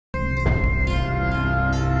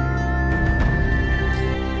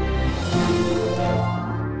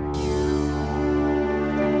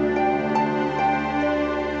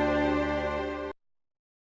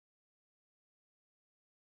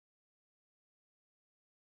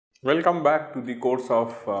Welcome back to the course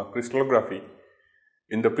of crystallography.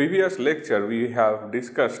 In the previous lecture, we have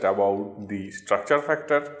discussed about the structure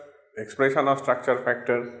factor, expression of structure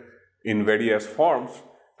factor in various forms,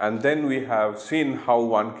 and then we have seen how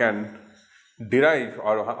one can derive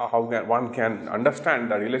or how one can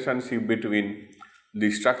understand the relationship between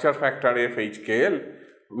the structure factor FHKL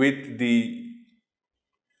with the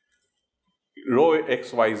rho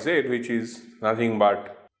XYZ, which is nothing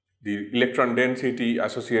but the electron density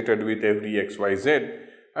associated with every XYZ.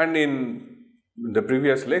 And in the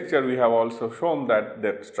previous lecture, we have also shown that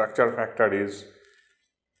the structure factor is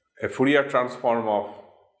a Fourier transform of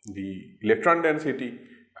the electron density,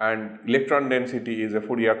 and electron density is a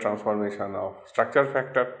Fourier transformation of structure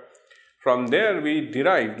factor. From there, we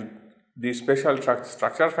derived the special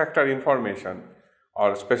structure factor information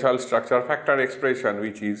or special structure factor expression,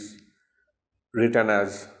 which is written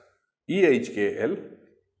as EHKL.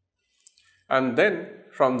 And then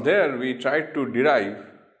from there we tried to derive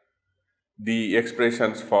the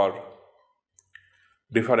expressions for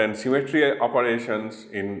different symmetry operations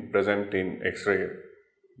present in X-ray,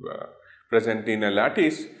 present in a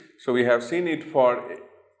lattice. So we have seen it for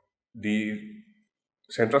the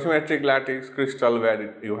centrosymmetric lattice crystal,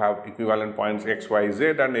 where you have equivalent points x, y, z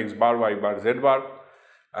and x bar, y bar, z bar,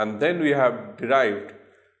 and then we have derived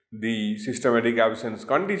the systematic absence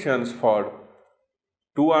conditions for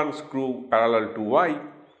 2 unscrew parallel to y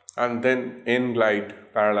and then n glide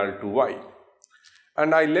parallel to y.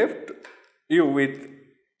 And I left you with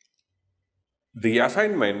the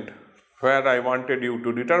assignment where I wanted you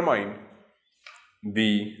to determine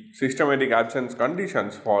the systematic absence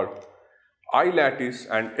conditions for I lattice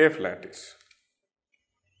and F lattice.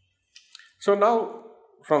 So now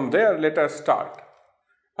from there let us start.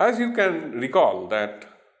 As you can recall that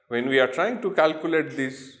when we are trying to calculate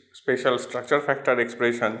this special structure factor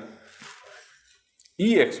expression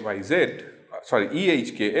EHKL,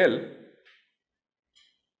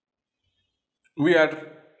 we are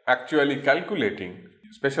actually calculating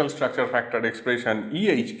special structure factor expression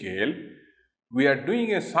EHKL. We are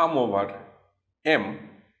doing a sum over m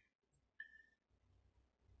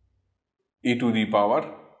e to the power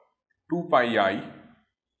 2 pi I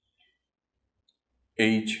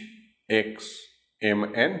h x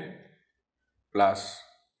mn plus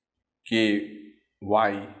k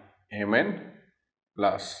y mn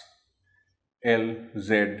plus l z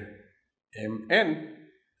mn,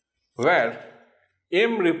 where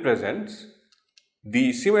m represents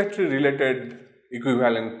the symmetry related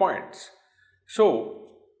equivalent points. So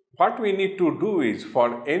what we need to do is,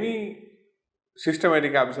 for any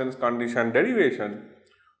systematic absence condition derivation,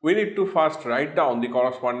 we need to first write down the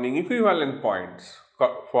corresponding equivalent points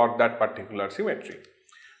for that particular symmetry.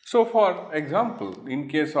 So for example, in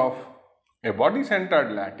case of a body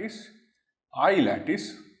centered lattice, I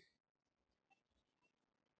lattice,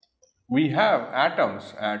 we have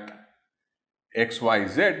atoms at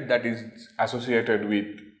XYZ that is associated with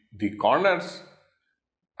the corners,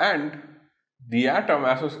 and the atom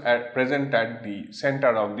present at the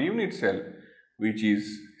center of the unit cell, which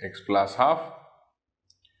is x plus half,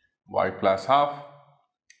 y plus half,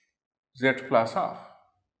 z plus half.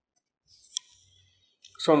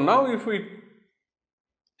 So now if we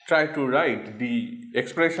try to write the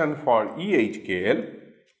expression for EHKL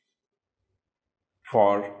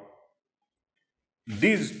for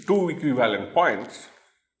these two equivalent points,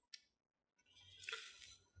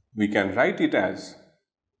 we can write it as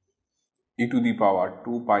e to the power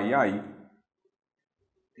 2 pi I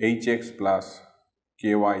hx plus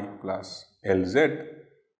ky plus lz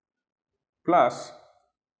plus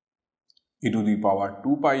e to the power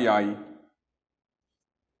 2 pi I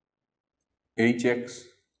hx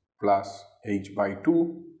plus h by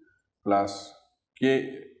 2 plus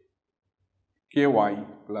ky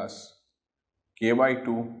plus k by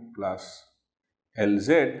 2 plus lz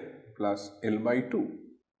plus l by 2.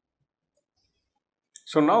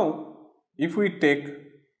 So now if we take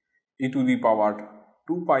e to the power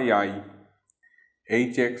 2 pi I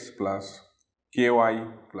hx plus ky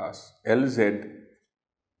plus lz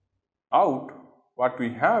out, what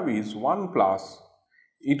we have is 1 plus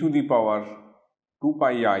e to the power 2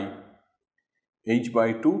 pi I h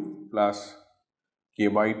by 2 plus k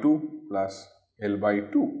by 2 plus l by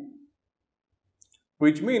 2,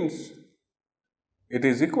 which means it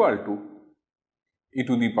is equal to e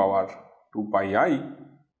to the power 2 pi I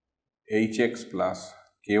hx plus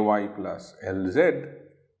ky plus lz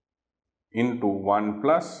into 1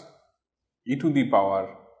 plus e to the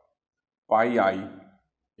power pi I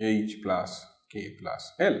h plus k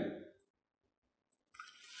plus l.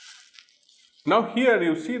 Now here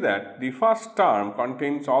you see that the first term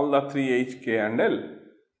contains all the three h, k and l,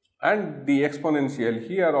 and the exponential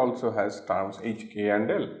here also has terms h, k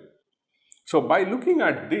and l. So by looking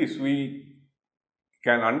at this, we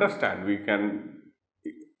can understand, we can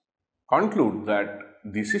conclude that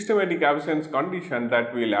the systematic absence condition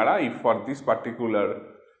that will arrive for this particular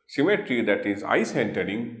symmetry, that is eye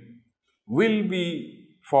centering, will be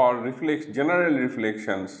for general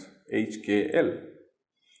reflections HKL.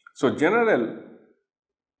 So general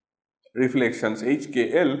reflections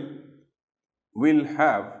HKL will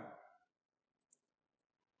have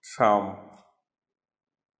some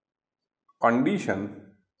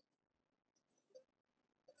condition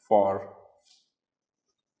for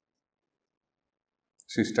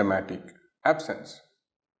systematic absence.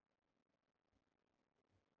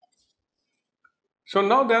 So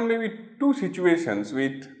now there may be two situations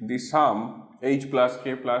with the sum h plus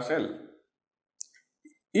k plus l.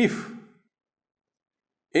 If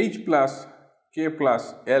h plus k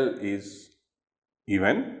plus l is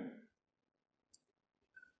even,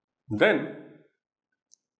 then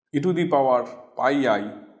e to the power pi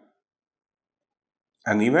I,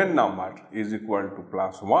 an even number, is equal to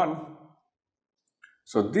plus 1.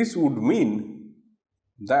 So this would mean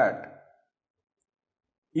that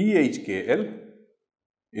EHKL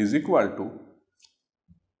is equal to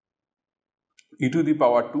e to the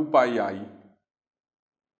power 2 pi I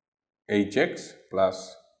hx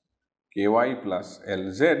plus ky plus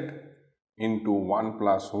lz into 1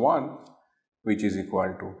 plus 1, which is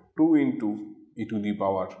equal to 2 into e to the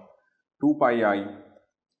power 2 pi I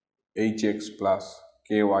hx plus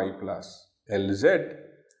ky plus lz,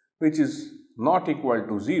 which is not equal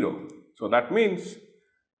to 0. So that means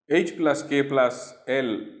h plus k plus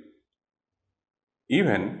l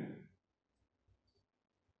even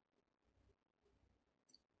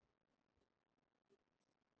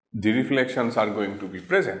the reflections are going to be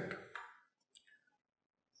present.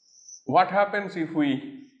 What happens if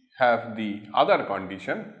we have the other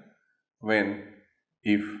condition, when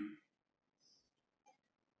if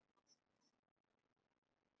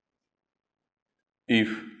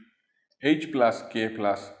h plus k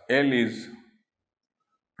plus l is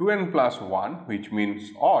 2n plus 1, which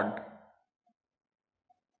means odd,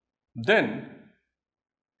 then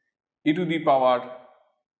e to the power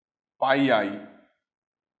pi I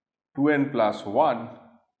 2n plus 1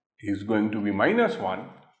 is going to be minus 1.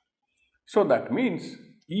 So that means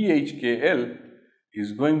EHKL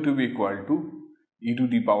is going to be equal to e to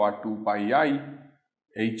the power 2 pi I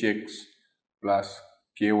hx plus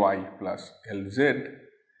ky plus lz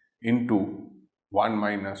into 1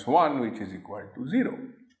 minus 1, which is equal to 0.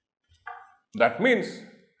 That means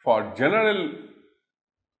for general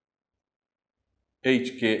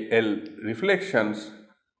HKL reflections,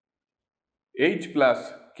 h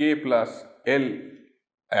plus k plus l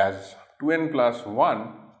as 2n plus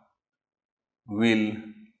 1 will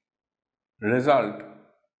result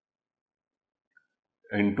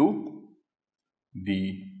into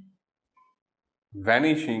the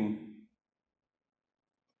vanishing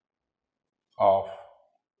of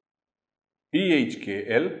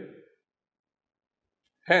EHKL,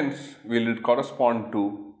 hence will it correspond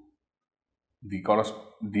to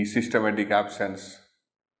the systematic absence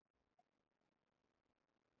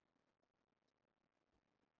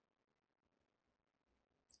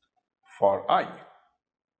for I.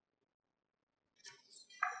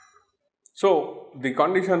 So the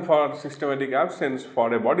condition for systematic absence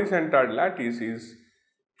for a body-centered lattice is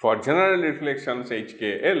for general reflections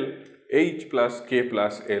HKL, h plus k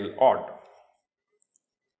plus l odd.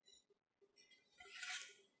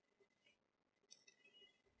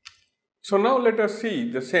 So now let us see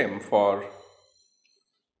the same for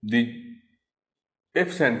the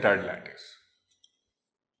F-centered lattice.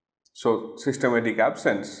 So systematic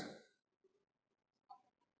absence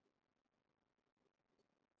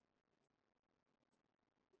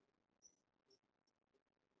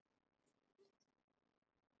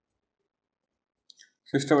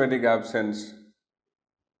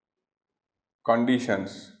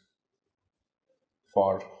conditions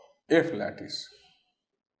for F lattice.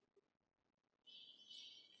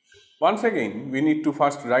 Once again, we need to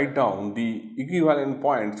first write down the equivalent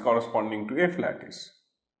points corresponding to F lattice.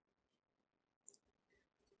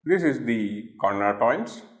 This is the corner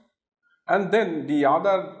points, and then the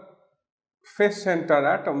other face center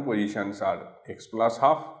atom positions are x plus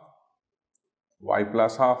half, y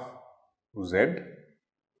plus half, z.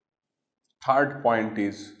 Third point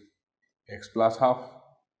is x plus half,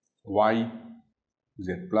 y,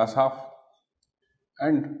 z plus half,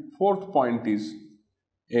 and fourth point is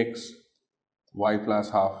x, y plus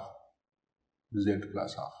half, z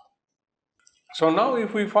plus half. So now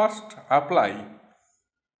if we first apply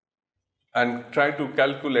and try to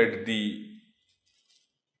calculate the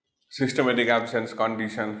systematic absence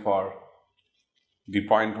condition for the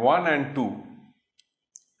point 1 and 2,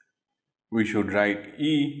 we should write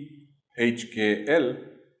E HKL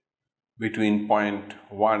between point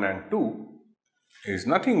 1 and 2 is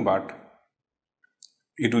nothing but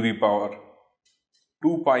e to the power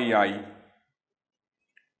 2 pi I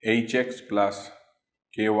Hx plus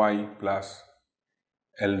Ky plus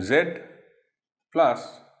Lz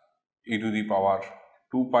plus e to the power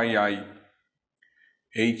 2 pi I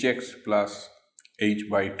Hx plus h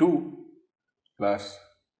by 2 plus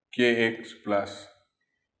Kx plus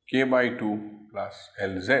K by 2 plus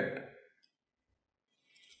Lz.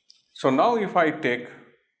 So now if I take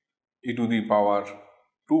e to the power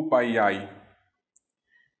 2 pi I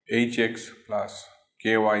Hx plus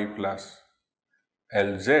Ky plus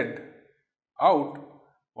Lz out,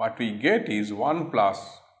 what we get is 1 plus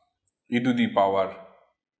e to the power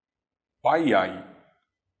pi I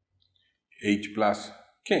h plus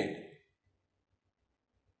k.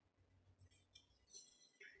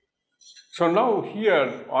 So now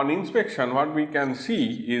here on inspection, what we can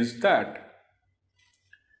see is that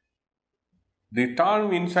the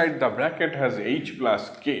term inside the bracket has h plus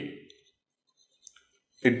k.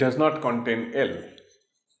 It does not contain L.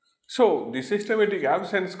 So the systematic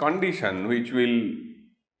absence condition which will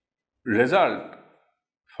result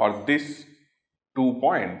for these 2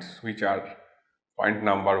 points, which are point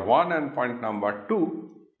number 1 and point number 2,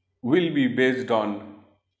 will be based on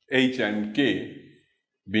h and k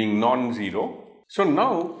being non-zero. So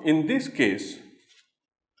now in this case,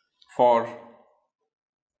 for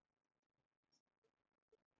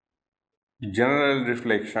general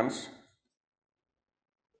reflections,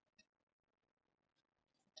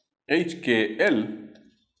 HKL,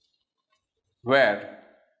 where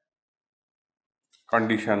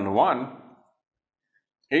condition 1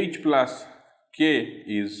 h plus k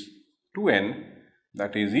is 2n,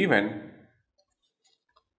 that is even,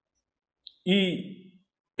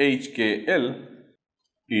 EHKL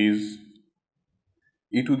is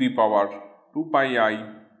e to the power 2 pi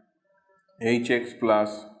I Hx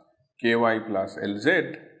plus Ky plus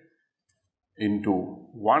Lz into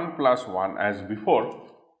 1 plus 1 as before.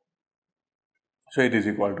 So it is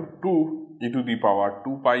equal to 2 e to the power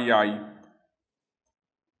 2 pi I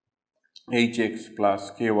Hx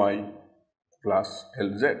plus Ky plus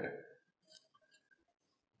Lz.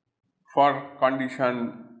 For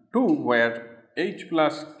condition 2, where h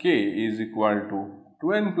plus k is equal to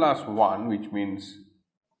 2n plus 1, which means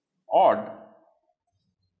odd,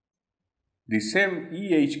 the same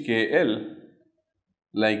EHKL,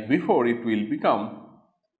 like before, it will become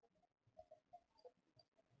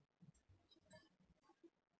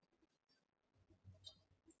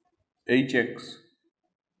Hx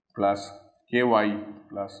plus Ky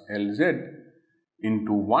plus Lz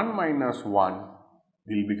into 1 minus 1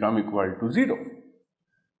 will become equal to 0.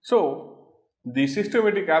 So the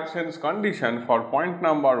systematic absence condition for point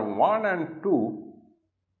number 1 and 2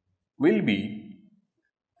 will be,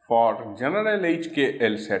 for general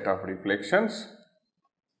HKL set of reflections,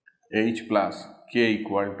 h plus k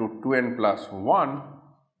equal to 2n plus 1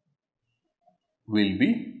 will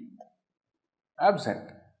be absent.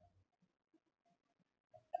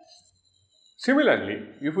 Similarly,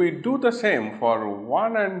 if we do the same for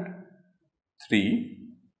 1 and 3,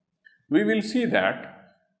 we will see that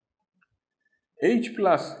h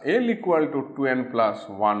plus L equal to 2n plus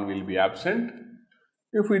 1 will be absent.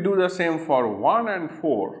 If we do the same for 1 and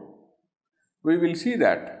 4, we will see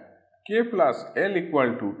that k plus L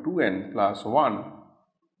equal to 2n plus 1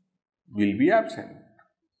 will be absent.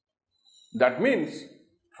 That means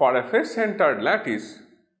for a face-centered lattice,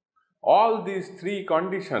 all these 3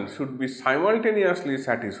 conditions should be simultaneously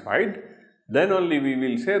satisfied, then only we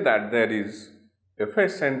will say that there is a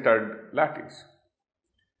face-centered lattice.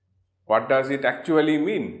 What does it actually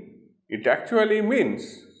mean? It actually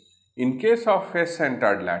means, in case of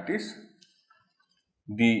face-centered lattice,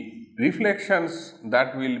 the reflections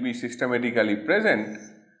that will be systematically present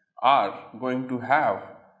are going to have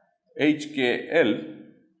HKL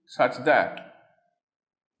such that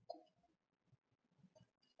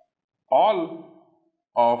all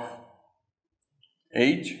of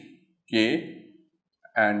H, K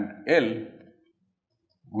and L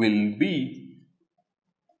will be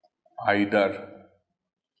either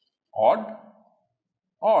odd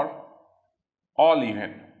or all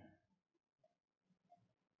even.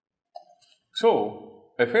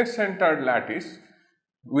 So a face-centered lattice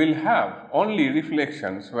will have only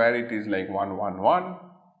reflections where it is like 1, 1, 1,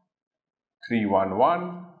 3, 1,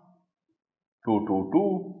 1, 2, 2,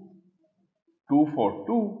 2, 2, 4,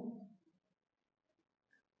 2,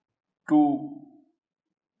 2,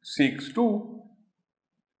 6, 2,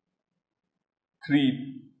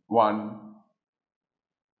 3, 1,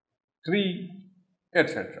 3,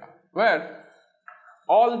 etc., where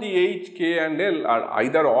all the H, K and L are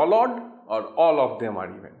either all odd or all of them are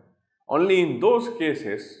even. Only in those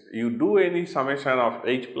cases you do any summation of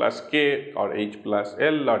H plus K or H plus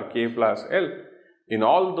L or K plus L. In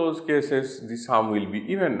all those cases the sum will be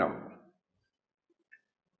even number.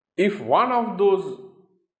 If one of those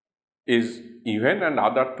is even and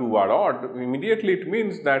other two are odd, immediately it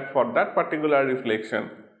means that for that particular reflection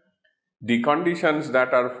the conditions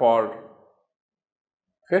that are for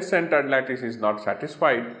face-centered lattice is not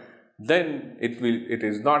satisfied, then it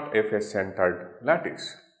is not a face-centered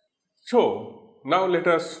lattice. So now let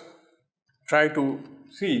us try to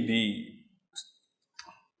see the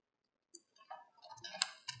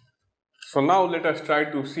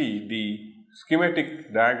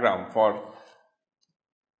schematic diagram for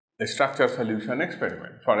a structure solution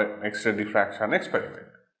experiment, for an X-ray diffraction experiment.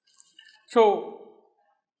 So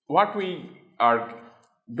what we are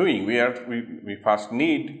doing, we first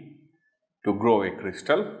need to grow a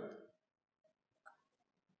crystal.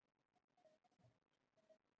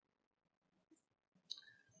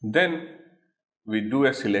 Then we do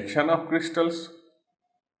a selection of crystals.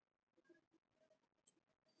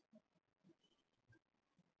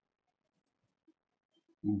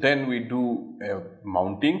 Then we do a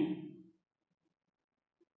mounting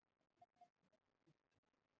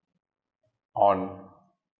on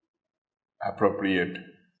appropriate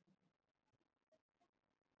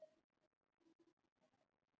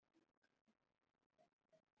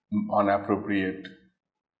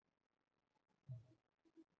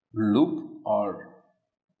loop or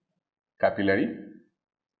capillary,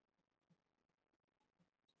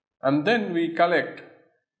 and then we collect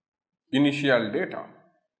initial data.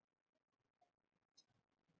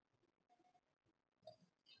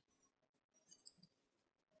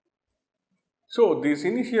 So this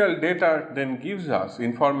initial data then gives us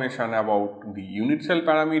information about the unit cell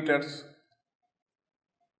parameters,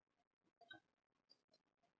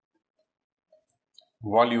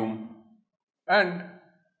 volume and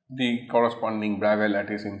the corresponding Bravais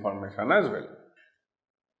lattice information as well.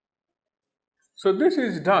 So this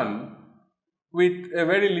is done with a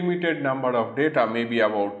very limited number of data, maybe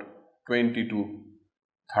about 20 to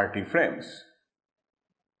 30 frames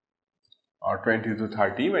or 20 to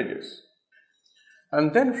 30 images.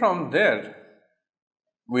 And then from there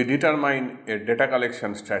we determine a data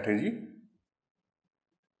collection strategy.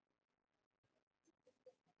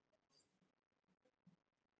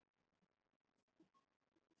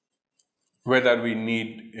 Whether we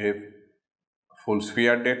need a full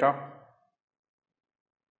sphere data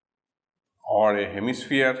or a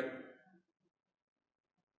hemisphere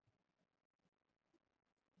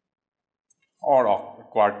or a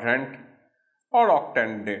quadrant or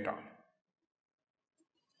octant data.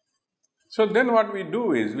 So then what we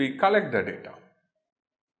do is we collect the data.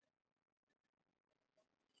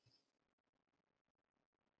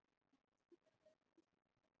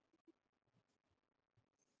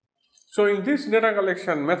 So in this data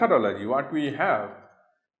collection methodology, what we have,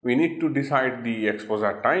 we need to decide the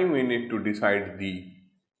exposure time, we need to decide the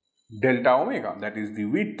delta omega, that is the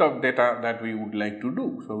width of data that we would like to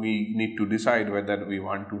do. So we need to decide whether we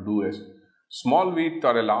want to do a small width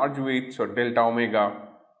or a large width. So delta omega,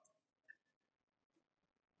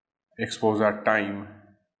 exposure time,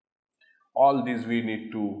 all these we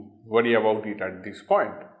need to worry about it at this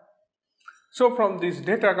point. So from this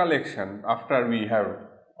data collection, after we have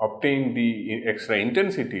obtained the X-ray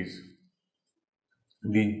intensities,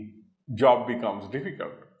 the job becomes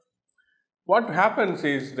difficult. What happens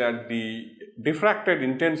is that the diffracted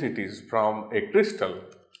intensities from a crystal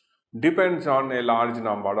depends on a large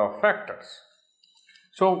number of factors.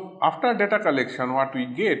 So after data collection, what we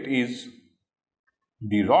get is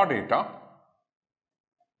the raw data,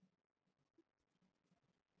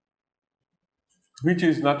 which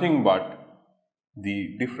is nothing but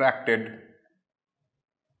the diffracted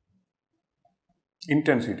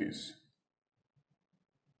intensities.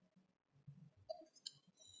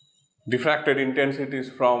 Diffracted intensities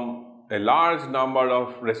from a large number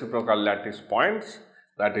of reciprocal lattice points,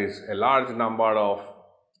 that is a large number of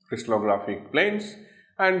crystallographic planes,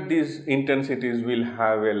 and these intensities will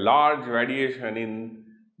have a large variation in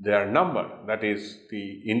their number, that is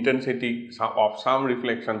the intensity of some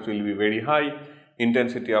reflections will be very high,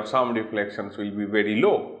 intensity of some reflections will be very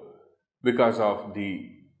low because of the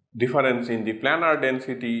difference in the planar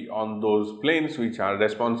density on those planes which are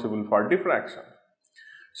responsible for diffraction.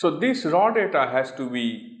 So this raw data has to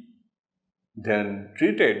be then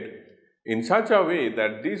treated in such a way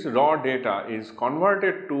that this raw data is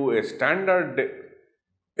converted to a standard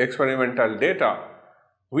experimental data,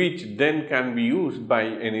 which then can be used by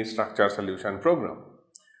any structure solution program.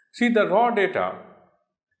 See, the raw data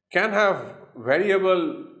can have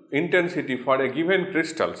variable intensity for a given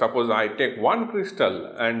crystal. Suppose I take one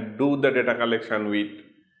crystal and do the data collection with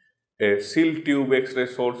a sealed tube X-ray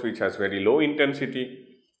source which has very low intensity.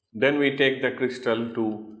 Then we take the crystal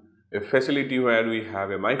to a facility where we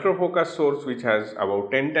have a microfocus source which has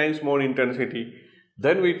about 10 times more intensity.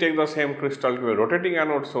 Then we take the same crystal to a rotating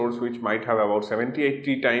anode source which might have about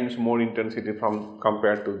 70-80 times more intensity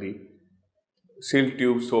compared to the sealed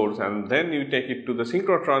tube source, and then you take it to the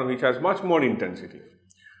synchrotron which has much more intensity.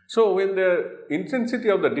 So when the intensity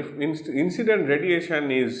of the incident radiation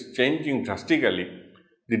is changing drastically,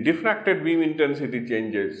 the diffracted beam intensity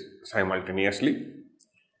changes simultaneously.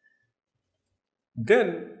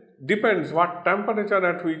 Then depends what temperature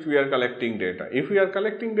at which we are collecting data. If we are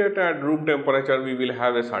collecting data at room temperature, we will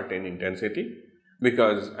have a certain intensity,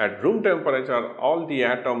 because at room temperature all the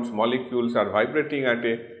atoms, molecules are vibrating at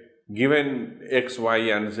a given x, y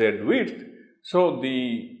and z width. So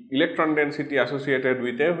the electron density associated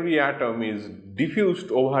with every atom is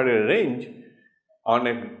diffused over a range on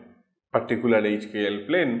a particular HKL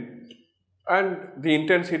plane, and the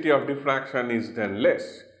intensity of diffraction is then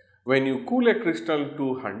less. When you cool a crystal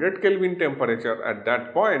to 100 Kelvin temperature, at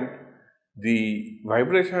that point the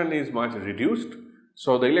vibration is much reduced,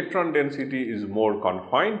 so the electron density is more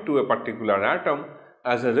confined to a particular atom.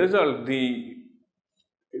 As a result, the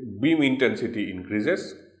beam intensity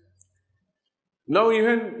increases. Now,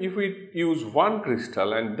 even if we use one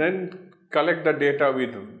crystal and then collect the data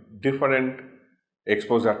with different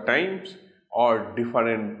exposure times or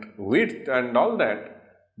different width and all that,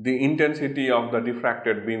 the intensity of the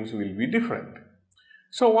diffracted beams will be different.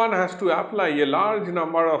 So one has to apply a large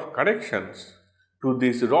number of corrections to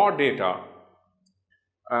this raw data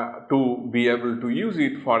to be able to use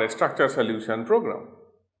it for a structure solution program.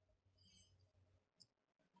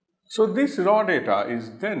 So this raw data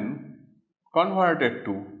is then converted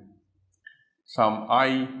to some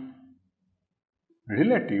I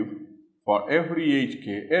relative for every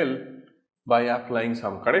HKL by applying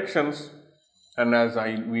some corrections, and as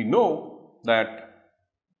we know that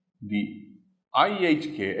the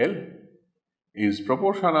IHKL is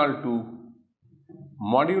proportional to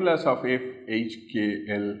modulus of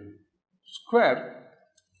FHKL square,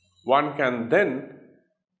 one can then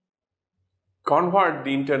convert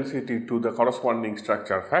the intensity to the corresponding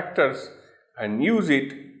structure factors and use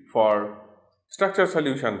it for structure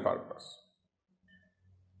solution purpose.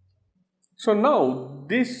 So now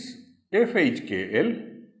this FHKL,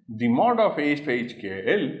 the mod of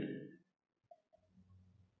FHKL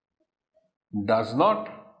does not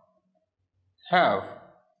have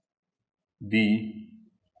the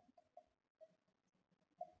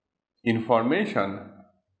information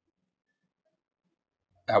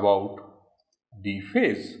about the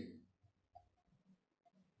phase,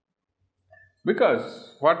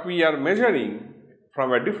 because what we are measuring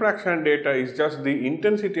from a diffraction data is just the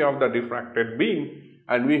intensity of the diffracted beam,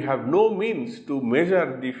 and we have no means to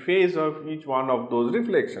measure the phase of each one of those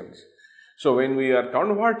reflections. So when we are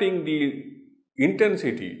converting the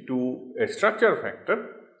intensity to a structure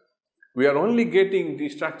factor, we are only getting the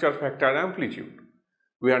structure factor amplitude.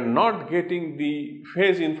 We are not getting the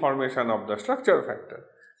phase information of the structure factor.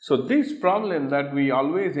 So this problem that we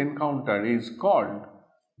always encounter is called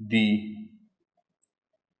the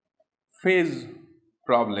phase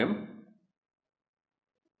problem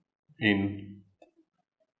in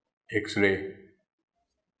X-ray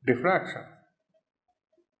diffraction.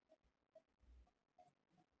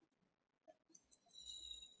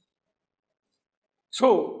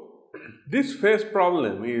 So this phase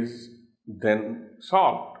problem is then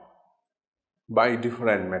solved by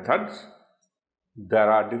different methods. There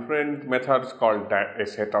are different methods called a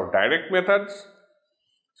set of direct methods.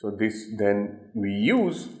 So this then we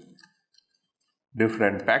use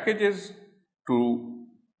different packages to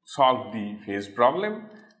solve the phase problem.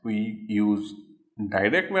 We use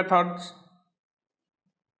direct methods,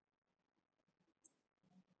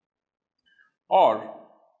 or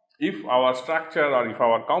if our structure or if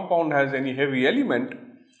our compound has any heavy element,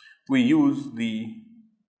 we use the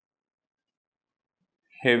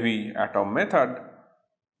heavy atom method,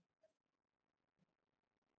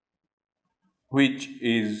 which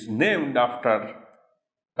is named after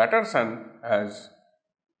Patterson as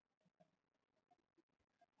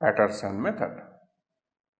Patterson method.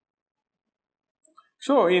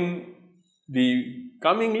 So in the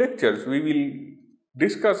coming lectures, we will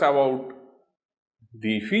discuss about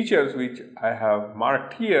the features which I have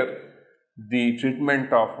marked here the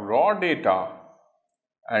treatment of raw data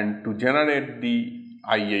and to generate the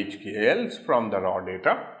IHKLs from the raw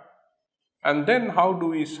data, and then how do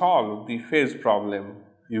we solve the phase problem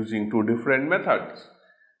using two different methods.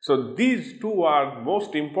 So these two are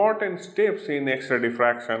most important steps in X-ray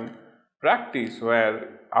diffraction practice,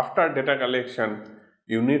 where after data collection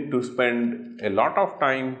you need to spend a lot of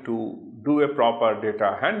time to do a proper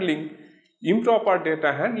data handling. Improper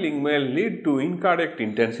data handling may lead to incorrect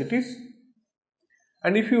intensities,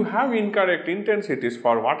 and if you have incorrect intensities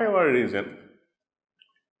for whatever reason,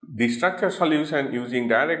 the structure solution using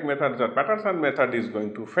direct methods or Patterson method is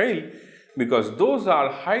going to fail, because those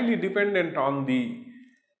are highly dependent on the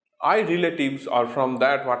I relatives, or from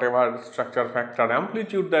that whatever structure factor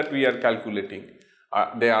amplitude that we are calculating.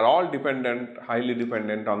 They are all highly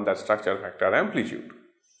dependent on that structure factor amplitude.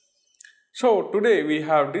 So today we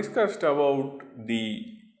have discussed about the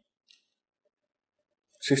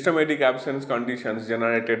systematic absence conditions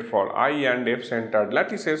generated for I and F centered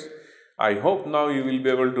lattices. I hope now you will be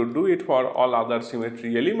able to do it for all other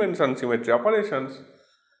symmetry elements and symmetry operations.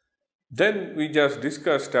 Then we just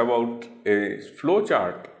discussed about a flow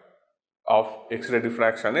chart of X-ray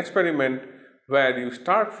diffraction experiment, where you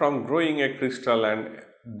start from growing a crystal and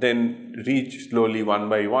then reach slowly one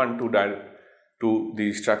by one to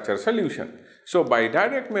the structure solution. So by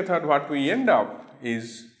direct method, what we end up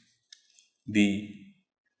is the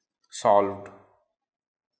solved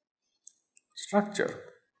structure.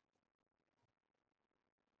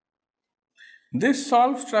 This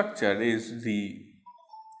solved structure is the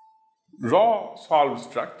raw solved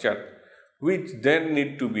structure, which then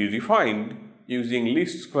need to be refined using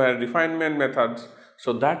least square refinement methods.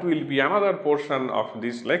 So that will be another portion of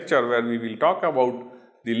this lecture, where we will talk about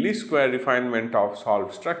the least square refinement of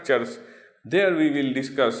solved structures. There we will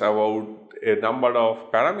discuss about a number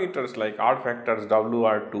of parameters like R factors,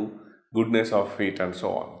 WR2, goodness of fit, and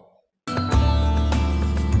so on.